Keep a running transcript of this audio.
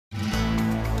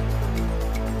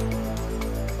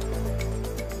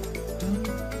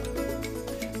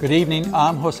Good evening,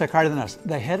 I'm Jose Cardenas.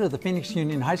 The head of the Phoenix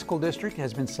Union High School District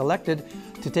has been selected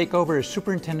to take over as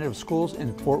superintendent of schools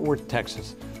in Fort Worth,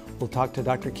 Texas. We'll talk to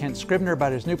Dr. Kent Scribner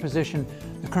about his new position,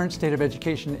 the current state of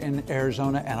education in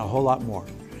Arizona, and a whole lot more.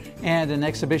 And an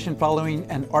exhibition following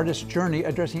an artist's journey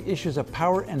addressing issues of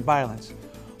power and violence.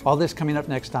 All this coming up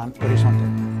next on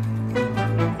Horizonte.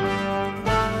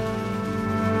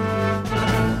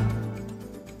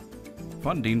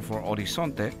 Funding for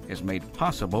Horizonte is made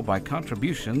possible by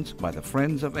contributions by the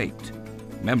Friends of 8,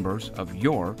 members of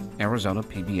your Arizona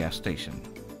PBS station.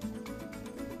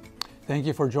 Thank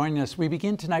you for joining us. We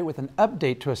begin tonight with an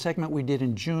update to a segment we did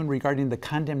in June regarding the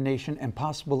condemnation and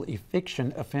possible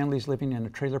eviction of families living in a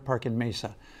trailer park in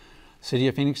Mesa. City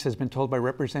of Phoenix has been told by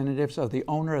representatives of the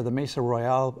owner of the Mesa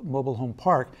Royale mobile home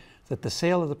park that the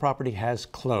sale of the property has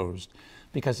closed.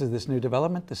 Because of this new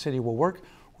development, the city will work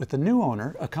with the new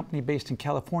owner, a company based in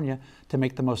California, to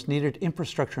make the most needed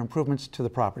infrastructure improvements to the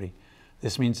property.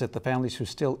 This means that the families who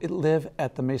still live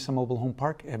at the Mesa Mobile Home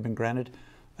Park have been granted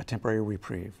a temporary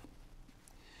reprieve.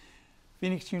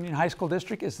 Phoenix Union High School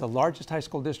District is the largest high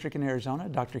school district in Arizona.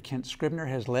 Dr. Kent Scribner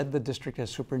has led the district as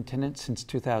superintendent since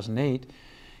 2008.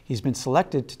 He's been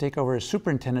selected to take over as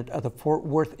superintendent of the Fort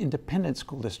Worth Independent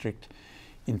School District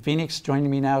in Phoenix. Joining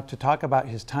me now to talk about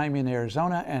his time in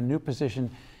Arizona and new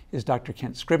position is Dr.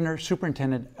 Kent Scribner,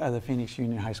 superintendent of the Phoenix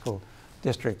Union High School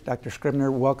District. Dr. Scribner,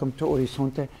 welcome to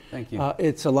Horizonte. Thank you.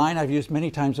 It's a line I've used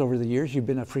many times over the years. You've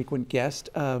been a frequent guest,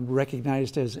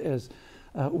 recognized as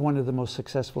one of the most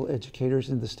successful educators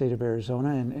in the state of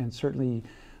Arizona, and certainly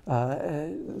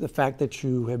the fact that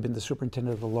you have been the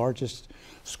superintendent of the largest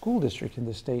school district in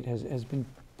the state has been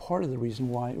part of the reason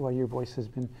why your voice has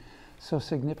been so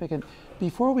significant.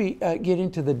 Before we get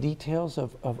into the details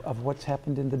of what's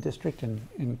happened in the district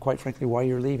and quite frankly why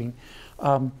you're leaving,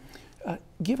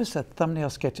 give us a thumbnail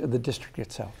sketch of the district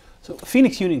itself. So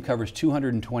Phoenix Union covers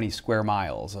 220 square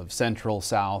miles of central,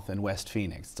 south, and west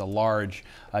Phoenix. It's a large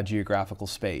geographical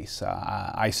space.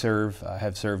 I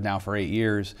have served now for 8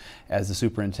 years as the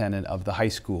superintendent of the high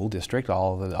school district,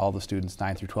 all the students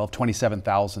 9 through 12,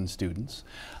 27,000 students.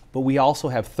 But we also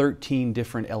have 13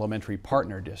 different elementary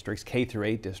partner districts, K through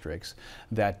 8 districts,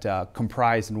 that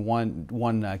comprise in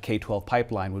one K-12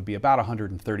 pipeline would be about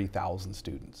 130,000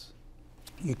 students.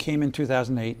 You came in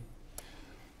 2008.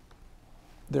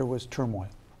 There was turmoil.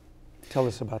 Tell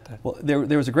us about that. Well,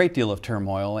 there was a great deal of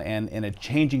turmoil and a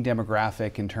changing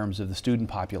demographic in terms of the student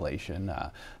population.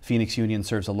 Phoenix Union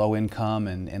serves a low income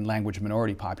and language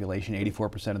minority population.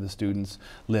 84% of the students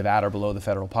live at or below the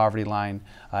federal poverty line,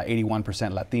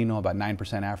 81% Latino, about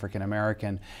 9% African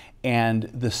American. And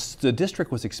the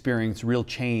district was experiencing real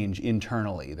change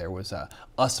internally. There was a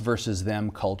us versus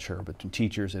them culture between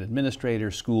teachers and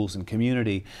administrators, schools and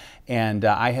community. And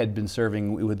I had been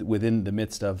serving within the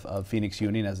midst of Phoenix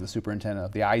Union as the superintendent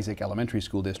of the Isaac Elementary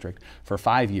School District for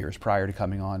 5 years prior to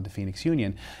coming on to Phoenix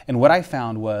Union. And what I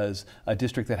found was a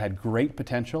district that had great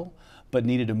potential, but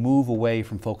needed to move away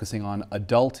from focusing on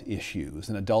adult issues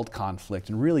and adult conflict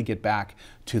and really get back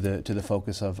to the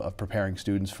focus of preparing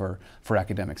students for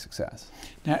academic success.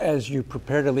 Now, as you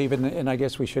prepare to leave, and I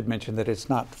guess we should mention that it's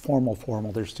not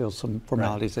formal, there's still some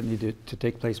formalities that need to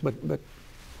take place, but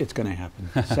it's going to happen,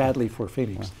 sadly for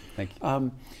Phoenix.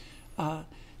 Well, thank you.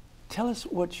 Tell us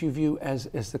what you view as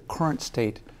the current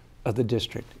state of the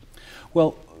district.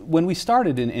 Well, when we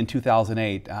started in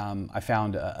 2008, I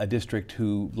found a district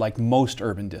who, like most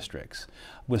urban districts,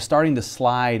 was starting to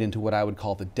slide into what I would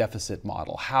call the deficit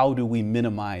model. How do we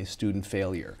minimize student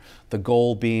failure? The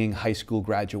goal being high school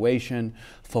graduation,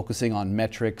 focusing on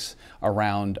metrics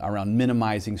around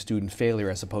minimizing student failure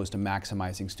as opposed to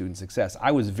maximizing student success.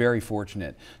 I was very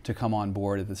fortunate to come on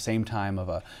board at the same time of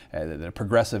a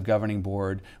progressive governing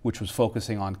board which was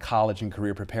focusing on college and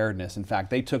career preparedness. In fact,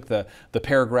 they took the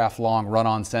paragraph-long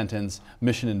run-on sentence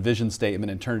mission and vision statement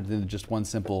and turned it into just one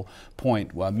simple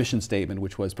point, mission statement,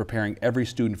 which was preparing every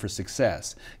student for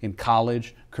success in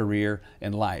college, career,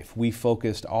 and life. We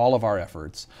focused all of our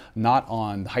efforts not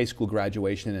on high school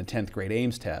graduation and a 10th grade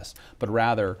Ames test, but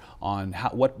rather on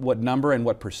what number and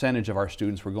what percentage of our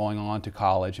students were going on to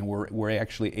college and were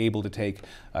actually able to take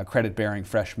credit-bearing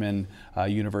freshman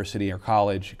university or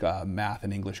college math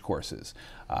and English courses.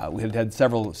 We had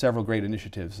several great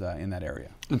initiatives in that area.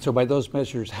 And so by those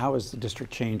measures, how has the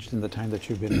district changed in the time that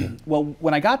you've been in? Well,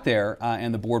 when I got there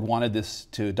and the board wanted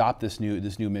to adopt this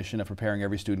new mission of preparing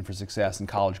every student for success in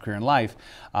college college, career, and life,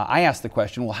 I asked the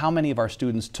question, well, how many of our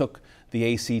students took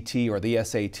the ACT or the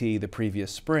SAT the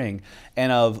previous spring?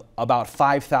 And of about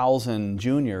 5,000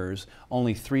 juniors,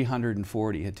 only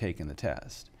 340 had taken the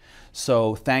test.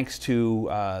 So thanks to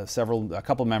a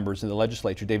couple members in the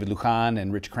legislature, David Lujan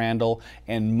and Rich Crandall,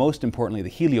 and most importantly the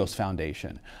Helios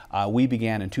Foundation, we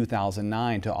began in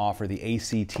 2009 to offer the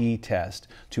ACT test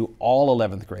to all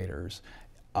 11th graders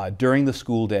during the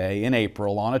school day in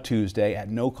April on a Tuesday at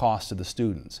no cost to the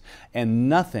students. And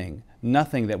nothing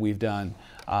that we've done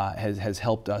has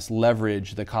helped us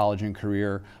leverage the college and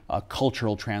career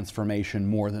cultural transformation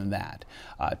more than that.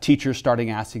 Teachers starting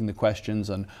asking the questions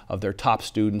of their top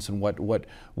students and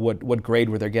what grade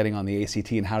were they getting on the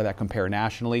ACT and how did that compare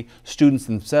nationally. Students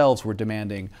themselves were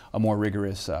demanding a more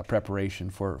rigorous preparation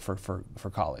for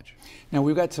college. Now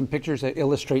we've got some pictures that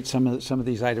illustrate some of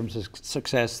these items of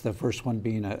success. The first one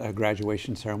being a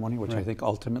graduation ceremony, which I think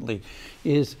ultimately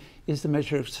is the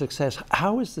measure of success.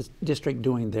 How is the district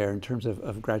doing there in terms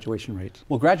of graduation rates?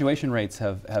 Well, graduation rates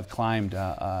have climbed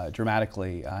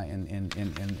dramatically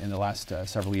in the last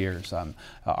several years.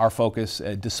 Our focus,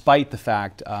 despite the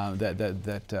fact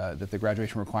that the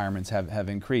graduation requirements have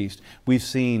increased, we've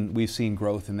seen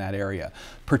growth in that area,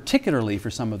 particularly for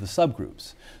some of the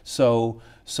subgroups.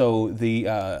 So the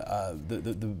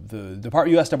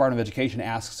U.S. Department of Education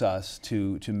asks us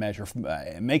to measure,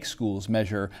 make schools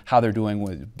measure how they're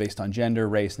doing based on gender,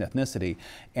 race, and ethnicity.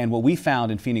 And what we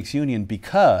found in Phoenix Union,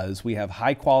 because we have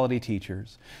high quality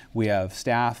teachers, we have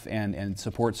staff and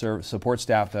support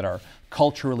staff that are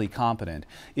culturally competent.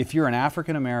 If you're an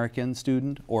African American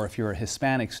student or if you're a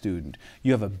Hispanic student,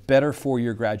 you have a better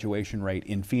four-year graduation rate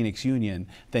in Phoenix Union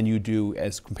than you do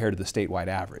as compared to the statewide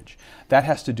average. That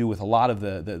has to do with a lot of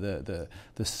the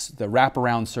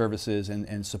wraparound services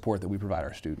and support that we provide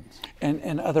our students.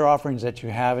 And other offerings that you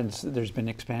have, and there's been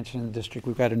expansion in the district.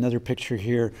 We've got another picture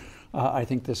here. I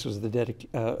think this was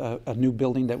a new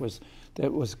building that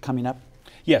was coming up.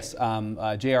 Yes,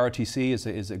 JROTC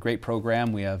is a great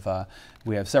program. We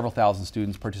have several thousand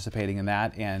students participating in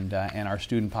that, and our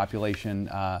student population,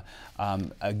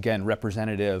 again,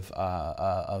 representative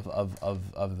of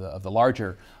the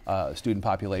larger student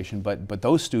population. But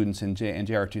those students in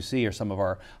JROTC are some of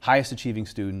our highest achieving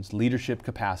students, leadership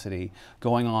capacity,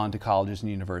 going on to colleges and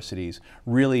universities,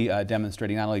 really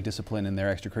demonstrating not only discipline in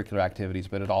their extracurricular activities,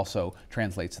 but it also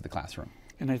translates to the classroom.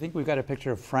 And I think we've got a picture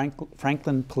of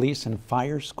Franklin Police and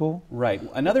Fire School. Right.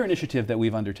 Another initiative that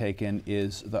we've undertaken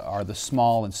are the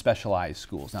small and specialized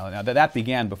schools. Now that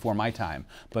began before my time,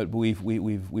 but we've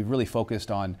really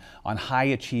focused on high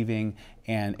achieving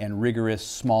and rigorous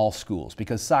small schools,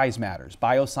 because size matters.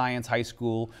 Bioscience High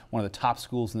School, one of the top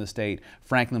schools in the state.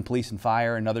 Franklin Police and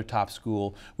Fire, another top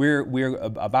school. We're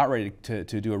about ready to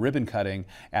do a ribbon cutting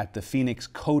at the Phoenix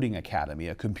Coding Academy,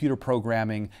 a computer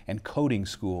programming and coding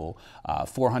school,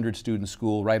 400 student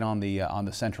school right on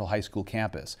the Central High School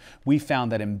campus. We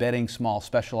found that embedding small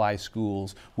specialized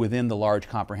schools within the large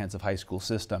comprehensive high school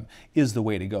system is the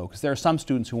way to go, because there are some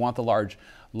students who want the large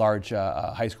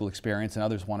high school experience, and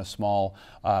others want a small,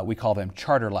 we call them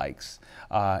charter-likes,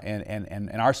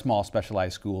 and our small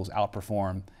specialized schools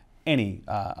outperform any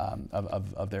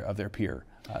of their peer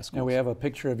schools. Now we have a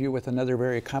picture of you with another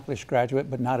very accomplished graduate,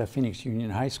 but not of Phoenix Union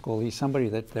High School. He's somebody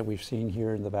that we've seen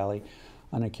here in the Valley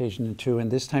on occasion too, and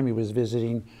this time he was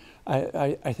visiting,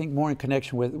 I think more in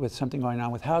connection with something going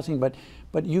on with housing, but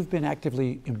you've been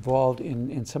actively involved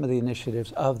in some of the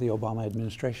initiatives of the Obama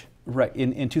administration. Right.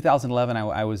 In 2011,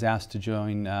 I was asked to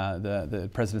join the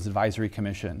President's Advisory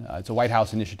Commission. It's a White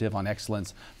House initiative on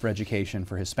excellence for education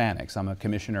for Hispanics. I'm a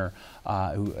commissioner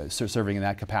serving in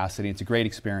that capacity. It's a great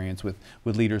experience with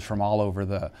leaders from all over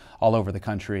the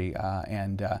country,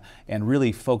 and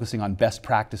really focusing on best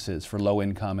practices for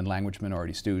low-income and language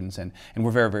minority students. And we're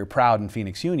very, very proud in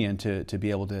Phoenix Union to be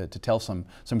able to tell some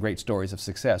great stories of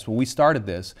success. When we started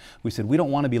this, we said we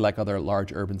don't want to be like other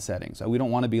large urban settings. We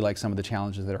don't want to be like some of the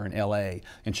challenges that are in LA,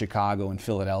 in Chicago, and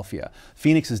Philadelphia.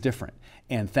 Phoenix is different.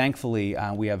 And thankfully,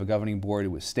 we have a governing board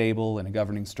who is stable and a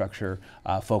governing structure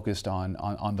focused on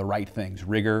the right things: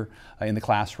 rigor in the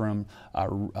classroom,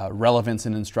 relevance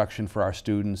in instruction for our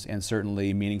students, and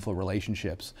certainly meaningful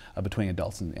relationships between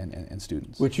adults and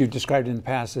students. Which you've described in the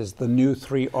past as the new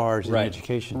 3 R's in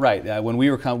education. Right. When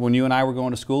you and I were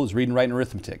going to school, it was reading, writing,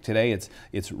 arithmetic. Today,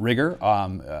 it's rigor.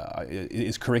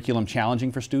 Is curriculum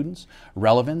challenging for students?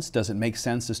 Relevance. Does it make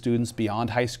sense to students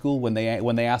beyond high school when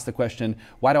they ask the question,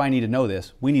 "Why do I need to know this?"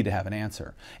 We need to have an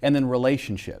answer. And then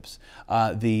relationships.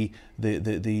 The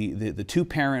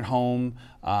two-parent home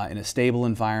in a stable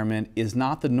environment is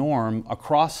not the norm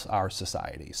across our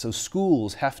society. So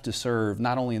schools have to serve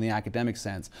not only in the academic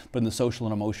sense, but in the social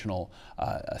and emotional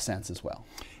sense as well.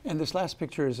 And this last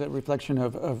picture is a reflection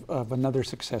of another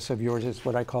success of yours. It's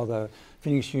what I call the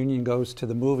Phoenix Union Goes to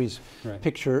the Movies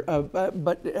picture.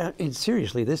 And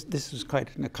seriously, this is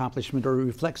quite an accomplishment, or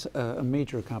reflects a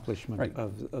major accomplishment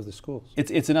of the schools.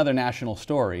 It's another national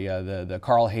story. The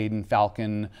Carl Hayden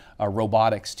Falcon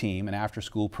robotics team, an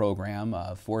after-school program,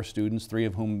 4 students, 3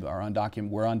 of whom are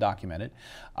were undocumented,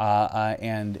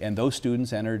 and those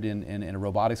students entered in a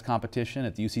robotics competition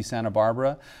at the UC Santa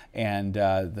Barbara, and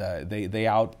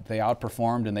they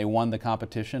outperformed and they won the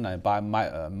competition.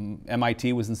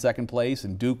 MIT was in 2nd place,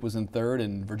 and Duke was in 3rd,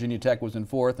 and Virginia Tech was in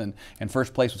 4th, and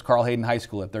 1st place was Carl Hayden High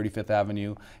School at 35th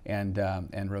Avenue and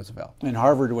Roosevelt. And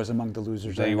Harvard was among the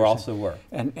losers. They also were.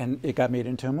 And it got made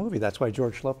into a movie. That's why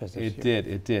George Lopez is here.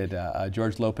 It did.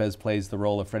 George Lopez plays the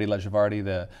role of Freddie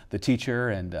Lajavardi, the teacher,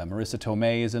 and Marissa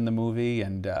Tomei is in the movie,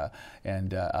 and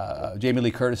Jamie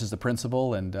Lee Curtis is the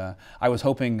principal, and I was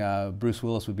hoping Bruce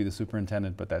Willis would be the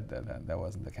superintendent, but that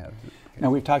wasn't the case. Now,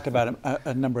 we've talked about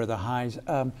a number of the highs.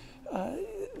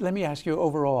 Let me ask you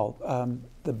overall,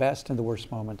 the best and the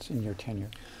worst moments in your tenure.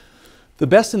 The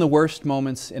best and the worst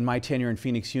moments in my tenure in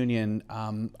Phoenix Union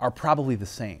are probably the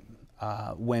same.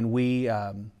 When we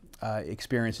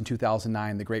experienced in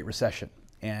 2009 the Great Recession,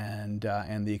 and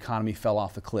the economy fell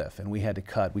off the cliff, and we had to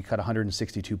cut. We cut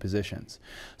 162 positions.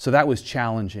 So that was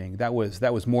challenging. That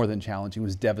was more than challenging. It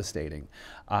was devastating.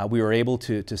 We were able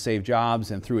to save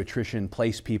jobs and through attrition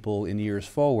place people in years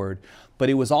forward, but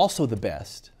it was also the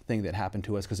best thing that happened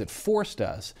to us because it forced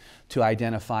us to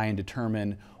identify and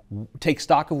determine, take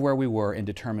stock of where we were and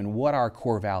determine what our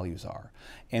core values are.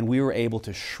 And we were able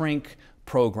to shrink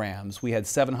programs. We had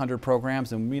 700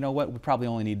 programs, and you know what? We probably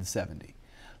only needed 70.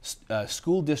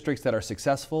 School districts that are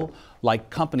successful,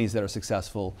 like companies that are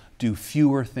successful, do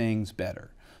fewer things better.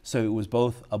 So it was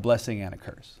both a blessing and a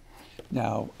curse.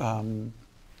 Now,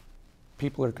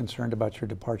 people are concerned about your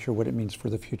departure, what it means for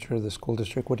the future of the school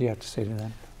district. What do you have to say to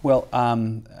them? Well,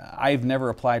 I've never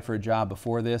applied for a job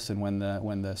before this, and when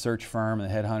the search firm and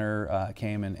the headhunter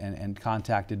came and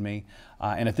contacted me,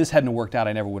 and if this hadn't worked out,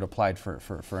 I never would have applied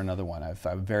for another one.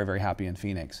 I'm very, very happy in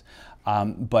Phoenix.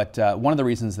 But one of the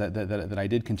reasons that I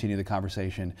did continue the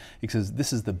conversation is because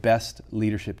this is the best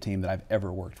leadership team that I've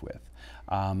ever worked with.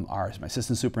 My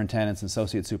assistant superintendents and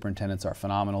associate superintendents are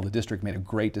phenomenal. The district made a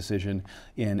great decision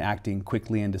in acting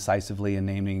quickly and decisively and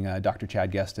naming Dr.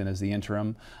 Chad Gueston as the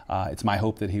interim. It's my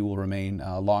hope that he will remain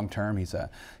long-term. He's a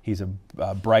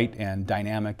bright and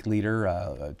dynamic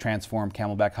leader, transformed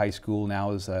Camelback High School,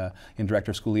 now is in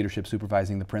Director of School Leadership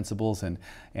supervising the principals, and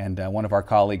one of our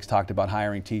colleagues talked about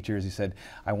hiring teachers. He said,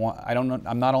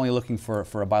 I'm not only looking for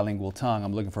a bilingual tongue,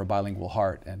 I'm looking for a bilingual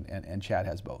heart, and Chad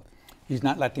has both. He's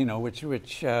not Latino, which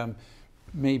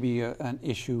may be an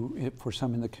issue for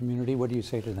some in the community. What do you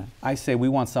say to them? I say we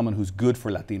want someone who's good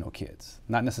for Latino kids,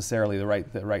 not necessarily the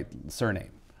right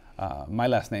surname. My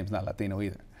last name's not Latino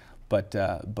either, but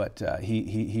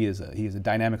he is a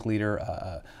dynamic leader,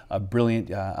 a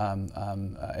brilliant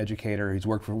educator. He's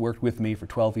worked with me for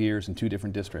 12 years in 2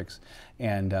 different districts,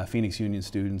 and Phoenix Union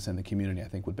students and the community, I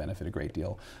think, would benefit a great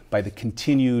deal by the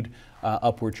continued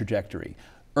upward trajectory.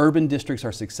 Urban districts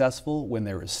are successful when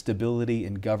there is stability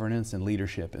in governance and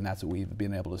leadership, and that's what we've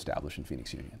been able to establish in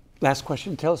Phoenix Union. Last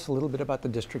question, tell us a little bit about the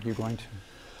district you're going to.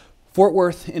 Fort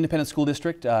Worth Independent School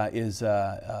District is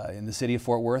in the city of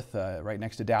Fort Worth, right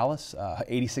next to Dallas.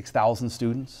 86,000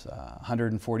 students,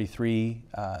 143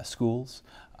 schools.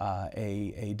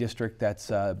 A district that's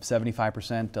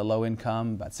 75% low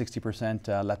income, about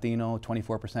 60% Latino,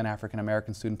 24% African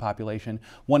American student population.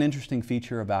 One interesting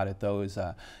feature about it, though,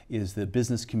 is the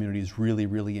business community is really,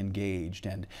 really engaged.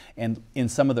 And in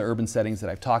some of the urban settings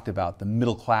that I've talked about, the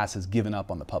middle class has given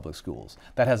up on the public schools.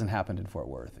 That hasn't happened in Fort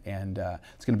Worth. And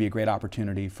it's going to be a great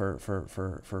opportunity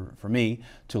for me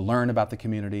to learn about the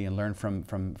community and learn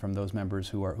from those members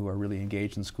who are really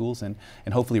engaged in schools, and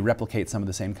hopefully replicate some of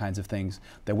the same kinds of things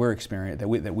that we're experiencing,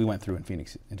 that we went through in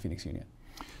Phoenix Union.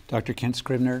 Dr. Kent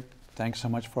Scribner, thanks so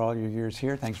much for all your years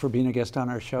here. Thanks for being a guest on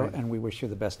our show, and we wish you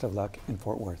the best of luck in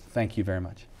Fort Worth. Thank you very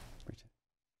much. Appreciate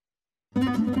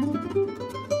it.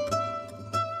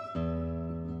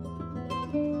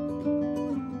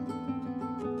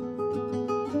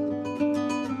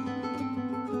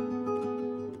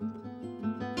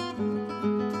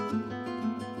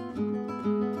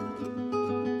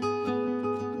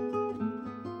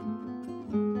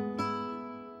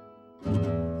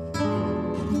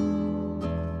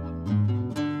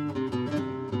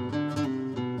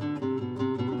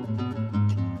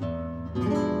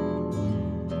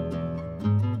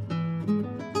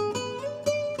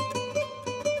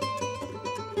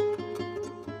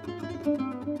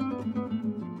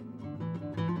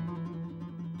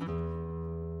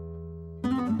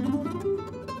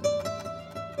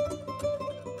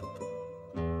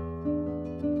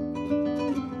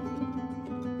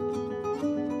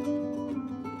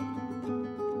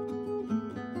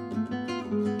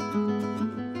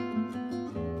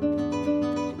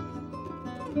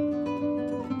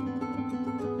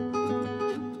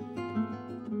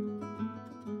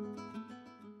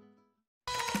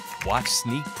 Watch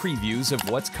sneak previews of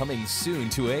what's coming soon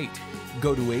to 8.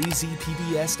 Go to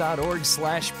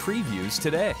azpbs.org/previews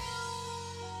today.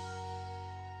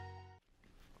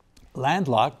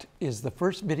 Landlocked is the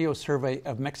first video survey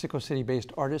of Mexico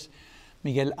City-based artist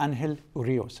Miguel Angel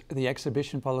Rios. The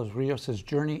exhibition follows Rios'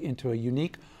 journey into a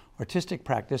unique artistic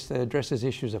practice that addresses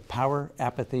issues of power,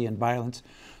 apathy, and violence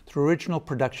through original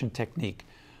production technique.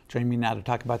 Joining me now to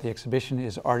talk about the exhibition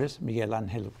is artist Miguel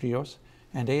Angel Rios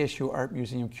and ASU Art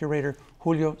Museum curator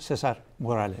Julio Cesar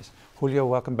Morales. Julio,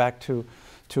 welcome back to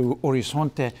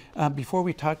Horizonte. Before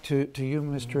we talk to you,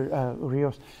 Mr.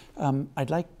 Rios, I'd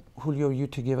like Julio, you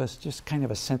to give us just kind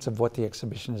of a sense of what the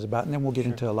exhibition is about, and then we'll get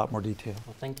into a lot more detail.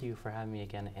 Well, thank you for having me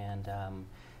again. And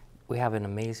we have an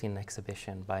amazing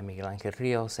exhibition by Miguel Angel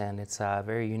Rios, and it's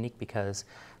very unique because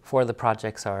 4 of the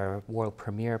projects are world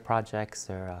premiere projects.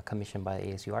 They're commissioned by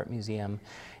the ASU Art Museum,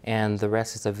 and the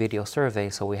rest is a video survey.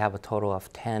 So we have a total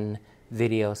of 10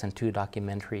 videos and 2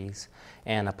 documentaries.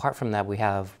 And apart from that, we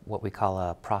have what we call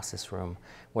a process room,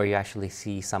 where you actually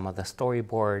see some of the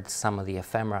storyboards, some of the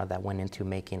ephemera that went into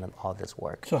making all this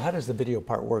work. So how does the video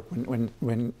part work?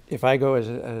 When if I go as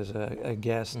a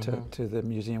guest to the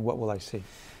museum, what will I see?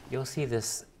 You'll see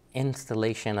this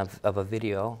installation of a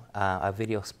video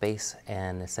space,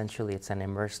 and essentially it's an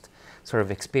immersed sort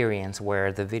of experience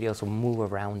where the videos will move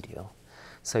around you.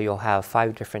 So you'll have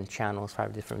 5 different channels,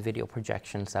 5 different video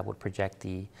projections that would project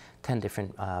the 10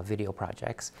 different video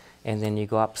projects. And then you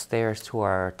go upstairs to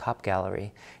our top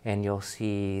gallery and you'll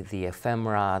see the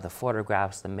ephemera, the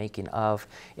photographs, the making of.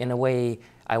 In a way,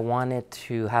 I wanted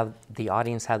to have the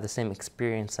audience have the same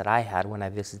experience that I had when I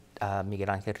visited Miguel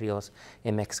Angel Rios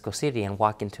in Mexico City and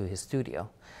walk into his studio.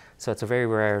 So it's a very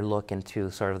rare look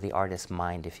into sort of the artist's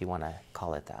mind, if you want to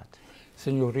call it that.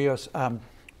 Senor Rios,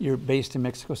 you're based in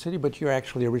Mexico City, but you're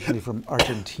actually originally from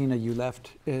Argentina. You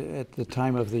left at the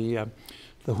time of the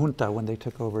junta when they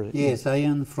took over. Yes, I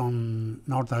am from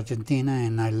North Argentina,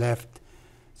 and I left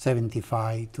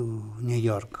 75 to New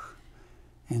York.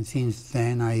 And since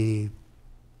then, I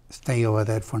stayed over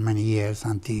there for many years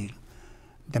until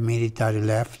the military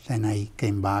left, and I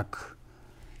came back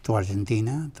to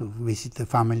Argentina to visit the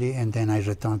family, and then I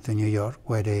returned to New York,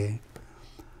 where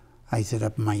I set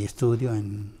up my studio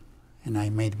and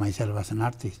I made myself as an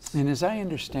artist. And as I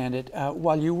understand it,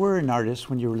 while you were an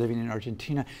artist when you were living in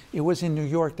Argentina, it was in New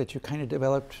York that you kind of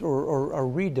developed or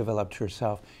redeveloped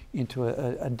yourself into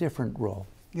a different role.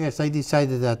 Yes, I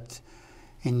decided that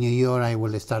in New York I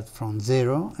will start from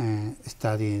zero and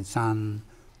study some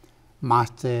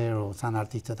master or some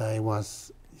artist that I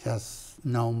was just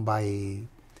known by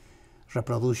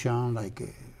reproduction, like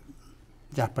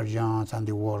Jasper Johns,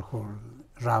 Andy Warhol,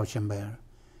 Rauschenberg,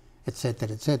 etc.,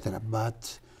 etc.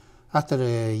 But after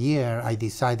a year, I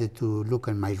decided to look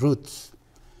at my roots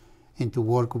and to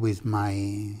work with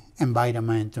my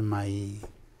environment and my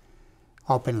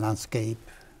open landscape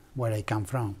where I come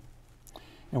from.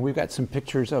 And we've got some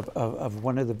pictures of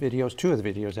one of the videos, 2 of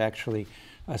the videos actually.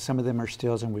 Some of them are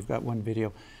stills, and we've got one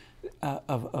video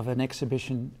of an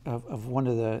exhibition of one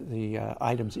of the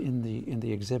items in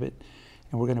the exhibit.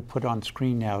 And we're going to put on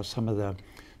screen now some of the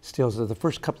stills. The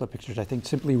first couple of pictures, I think,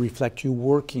 simply reflect you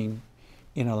working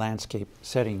in a landscape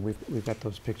setting. We've got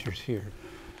those pictures here.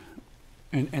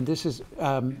 And this is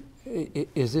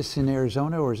this in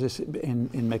Arizona or is this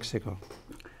in Mexico?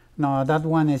 No, that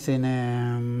one is in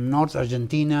North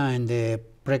Argentina and the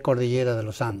Precordillera de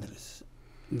los Andes,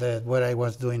 where I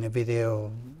was doing a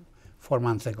video 4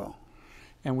 months ago.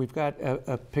 And we've got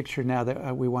a picture now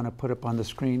that we want to put up on the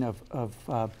screen of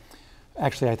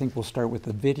actually, I think we'll start with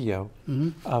the video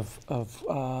of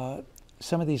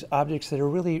some of these objects that are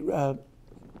really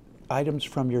items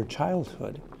from your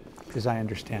childhood, as I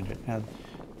understand it. Now,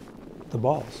 the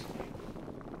balls.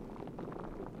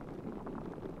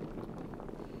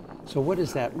 So what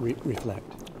does that reflect?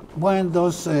 Well,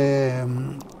 those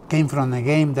came from a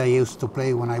game that I used to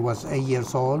play when I was 8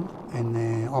 years old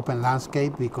in open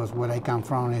landscape, because where I come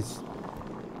from is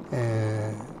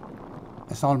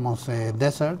it's almost a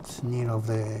desert near of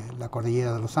la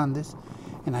Cordillera de los Andes,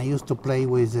 and I used to play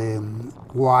with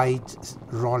white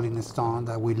rolling stone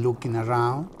that we're looking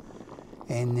around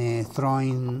and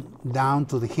throwing down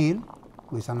to the hill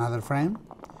with another friend,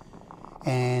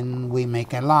 and we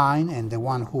make a line, and the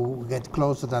one who gets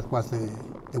closer, that was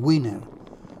the winner.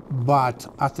 But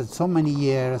after so many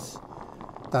years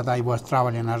that I was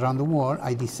traveling around the world,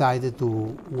 I decided to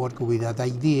work with that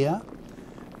idea,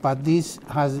 but this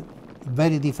has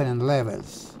very different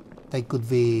levels. They could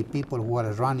be people who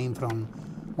are running from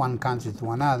one country to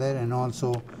another, and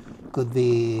also could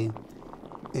be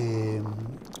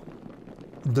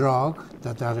drugs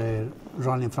that are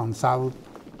running from south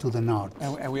to the north.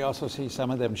 And we also see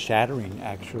some of them shattering,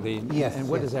 actually. Yes, And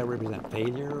what yes. does that represent?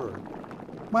 Failure? Or?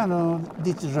 Well,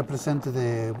 this represents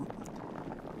the,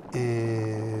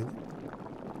 the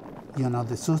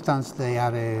substance they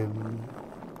are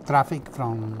traffic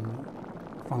from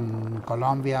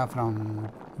Colombia, from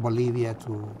Bolivia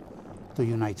to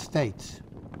United States.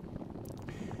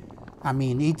 I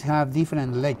mean, it have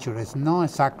different lectures, not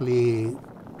exactly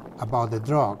about the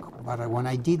drug, but when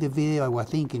I did the video, I was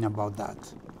thinking about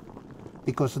that,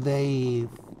 because they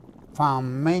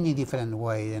found many different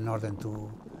ways in order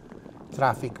to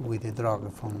traffic with the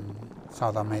drug from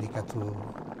South America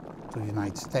to the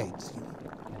United States.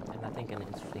 And I think an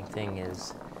interesting thing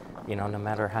is, no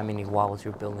matter how many walls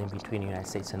you're building between the United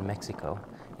States and Mexico,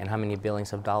 and how many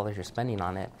billions of dollars you're spending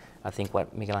on it, I think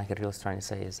what Miguel Angel Rios is trying to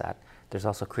say is that there's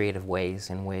also creative ways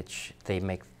in which they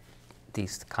make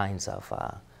these kinds of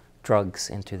drugs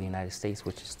into the United States,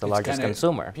 which is the largest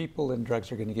consumer. People and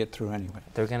drugs are going to get through anyway.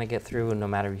 They're going to get through no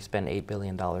matter you spend $8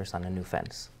 billion on a new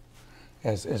fence.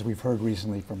 As we've heard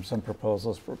recently from some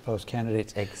proposals for proposed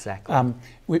candidates. Exactly.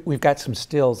 We've got some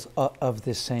stills of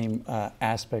this same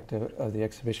aspect of the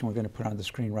exhibition we're going to put on the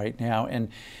screen right now. And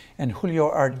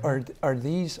Julio, are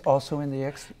these also in the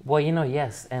exhibition? Well,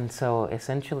 yes. And so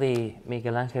essentially,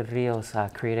 Miguel Angel Rios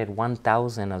created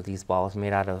 1,000 of these balls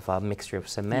made out of a mixture of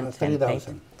cement and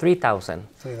paint. 3,000.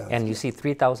 And you see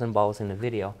 3,000 balls in the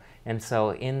video. And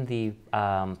so in the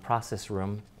process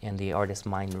room, in the artist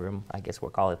mind room, I guess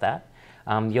we'll call it that,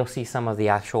 you'll see some of the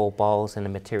actual balls and the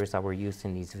materials that were used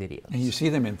in these videos. And you see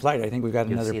them in flight. I think we've got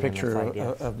another picture flight,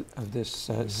 yes. of this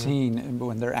scene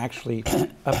when they're actually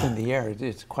up in the air.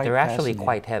 It's quite They're actually fascinating.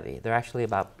 quite heavy. They're actually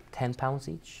about 10 pounds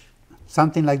each.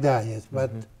 Something like that, yes.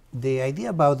 But the idea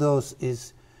about those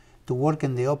is to work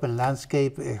in the open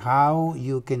landscape, how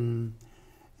you can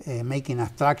make an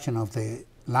abstraction of the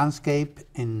landscape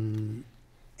and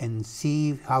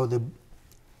see how the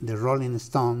rolling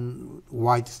stone,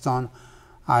 white stone,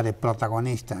 are the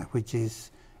protagonista, which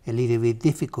is a little bit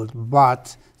difficult,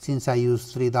 but since I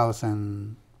use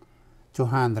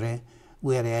 3,200,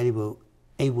 we are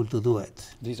able to do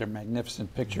it. These are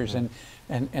magnificent pictures, and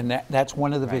that's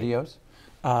one of the videos.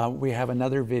 We have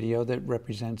another video that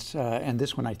represents, and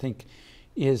this one I think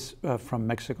is from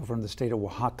Mexico, from the state of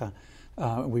Oaxaca.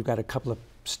 We've got a couple of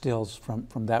stills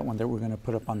from that one that we're going to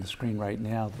put up on the screen right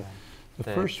now. The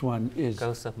first one is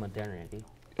Ghost of Modernity.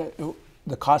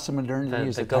 The Cost of Modernity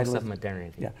is the the Ghost title of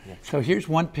Modernity. Yeah. Yes. So here's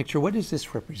one picture. What does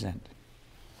this represent?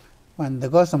 When the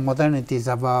Ghost of Modernity is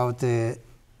about, there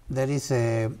is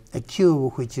a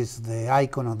cube which is the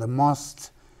icon of the most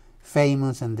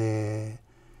famous in the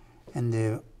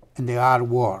art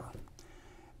world,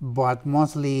 but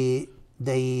mostly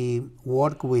they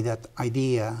work with that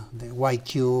idea, the white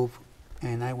cube,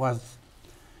 and I was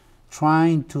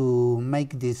trying to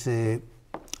make this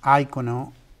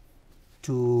icon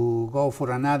to go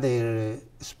for another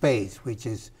space, which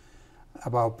is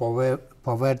about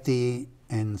poverty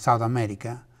in South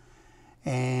America.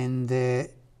 And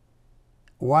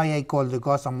why I call the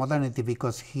Ghost of Modernity,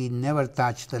 because he never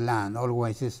touched the land,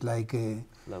 always is like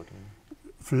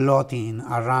floating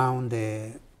around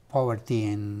the poverty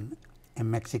in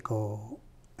Mexico,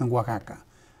 in Oaxaca.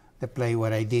 The play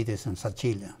where I did is in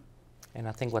Sachila. And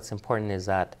I think what's important is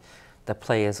that the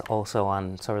play is also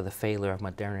on sort of the failure of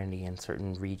modernity in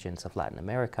certain regions of Latin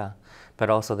America, but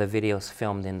also the videos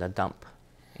filmed in the dump.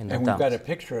 And we've got a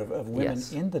picture of women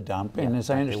in the dump, and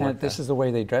as I understand it, this is the way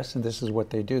they dress and this is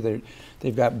what they do.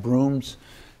 They've got brooms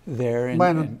there.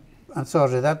 And, I'm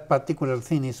sorry, that particular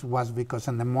thing was because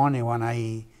in the morning when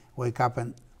I wake up,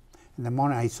 and in the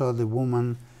morning I saw the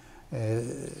woman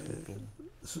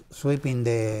sweeping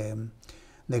the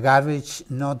garbage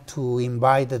not to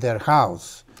invite their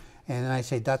house. And I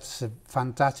said, that's a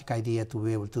fantastic idea to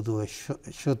be able to do a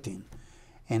shooting.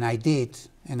 And I did,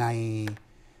 and I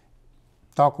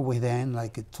talked with them,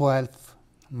 like 12,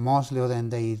 mostly of them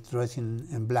they dress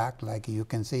in black, like you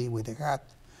can see with the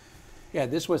hat. Yeah,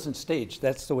 this wasn't staged,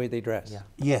 that's the way they dress. Yeah.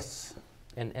 Yes.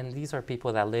 And these are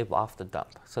people that live off the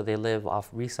dump. So they live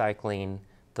off recycling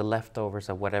the leftovers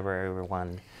of whatever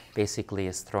everyone basically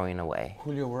is throwing away.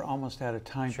 Julio, we're almost out of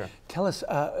time. Sure. Tell us,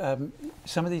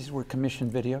 some of these were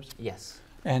commissioned videos. Yes.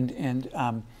 And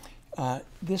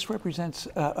this represents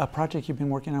a project you've been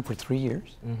working on for 3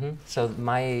 years. Mm-hmm. So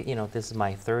this is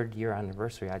my 3rd year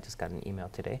anniversary. I just got an email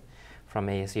today from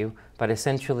ASU. But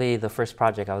essentially, the first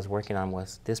project I was working on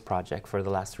was this project. For the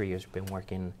last 3 years, we've been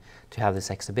working to have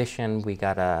this exhibition. We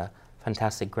got a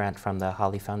fantastic grant from the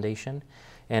Holly Foundation.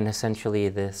 And essentially,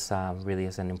 this really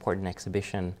is an important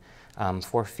exhibition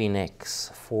for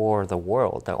Phoenix, for the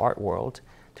world, the art world,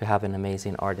 to have an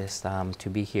amazing artist to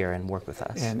be here and work with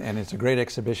us. And it's a great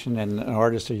exhibition, and an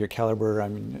artist of your caliber. I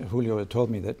mean, Julio had told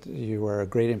me that you are a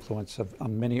great influence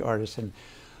on many artists, and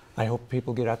I hope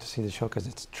people get out to see the show because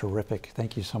it's terrific.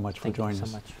 Thank you so much for joining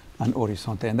us on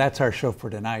Horizonte. And that's our show for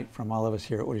tonight from all of us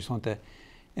here at Horizonte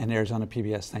and Arizona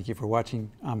PBS. Thank you for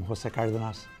watching. I'm Jose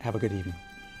Cardenas. Have a good evening.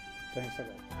 Thanks a lot.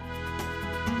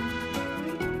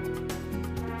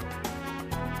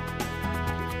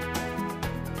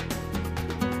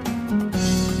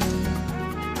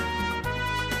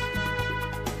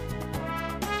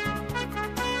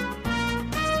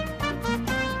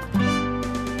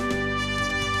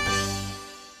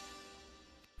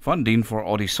 Funding for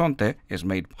Horizonte is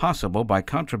made possible by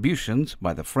contributions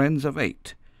by the Friends of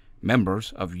 8,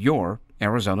 members of your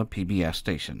Arizona PBS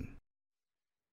station.